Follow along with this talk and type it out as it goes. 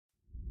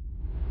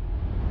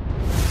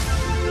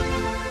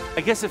I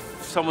guess if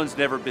someone's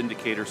never been to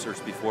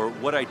Catersource before,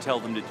 what I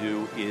tell them to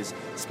do is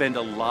spend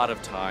a lot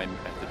of time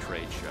at the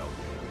trade show.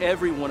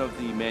 Every one of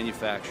the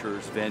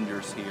manufacturers,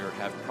 vendors here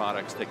have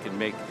products that can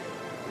make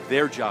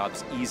their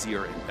jobs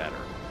easier and better.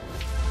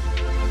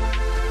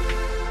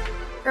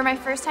 For my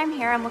first time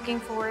here, I'm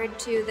looking forward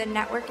to the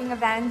networking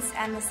events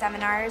and the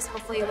seminars,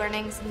 hopefully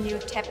learning some new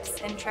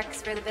tips and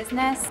tricks for the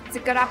business. It's a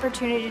good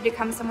opportunity to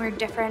come somewhere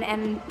different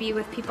and be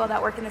with people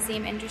that work in the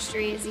same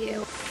industry as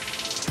you.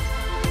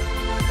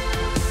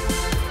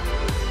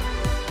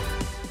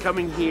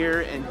 Coming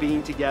here and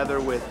being together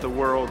with the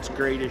world's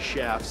greatest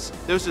chefs,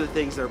 those are the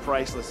things that are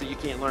priceless that you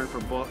can't learn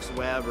from books,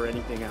 web, or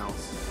anything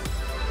else.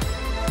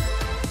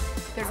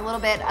 There's a little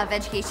bit of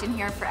education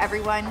here for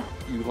everyone.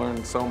 You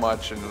learn so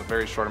much in a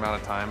very short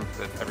amount of time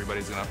that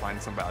everybody's going to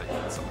find some value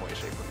in some way,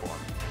 shape, or form.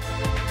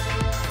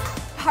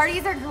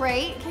 Parties are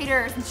great.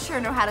 Caterers sure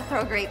know how to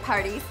throw great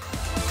parties.